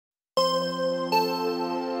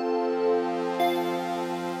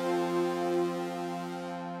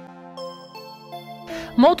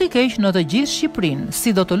Moti keq në të gjithë Shqipërinë,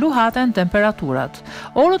 si do të luhaten temperaturat.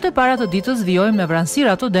 Orët e para të ditës vijojnë me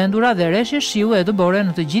vranësira të dendura dhe rreshje shiu e dëbore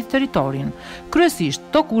në të gjithë territorin. Kryesisht,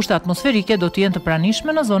 to kushte atmosferike do të jenë të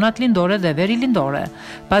pranishme në zonat lindore dhe verilindore.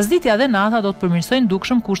 Pasditja dhe nata do të përmirësojnë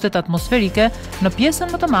dukshëm kushtet atmosferike në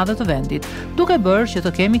pjesën më të madhe të vendit, duke bërë që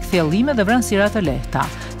të kemi kthjellime dhe vranësira të lehta.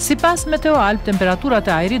 Sipas Meteoalp, temperaturat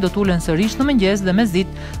e ajrit do të ulen sërish në mëngjes dhe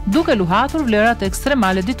mesditë, duke luhatur vlerat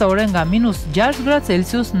ekstremale ditore nga -6 gradë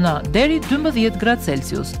Celsius në deri 12 gradë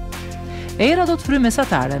Celsius. Era do të fryjë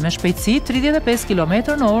mesatare me shpejtësi 35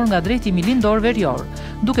 km/h nga drejtimi lindor verior,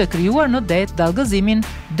 duke krijuar në det dallgëzimin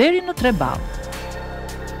deri në 3 ball.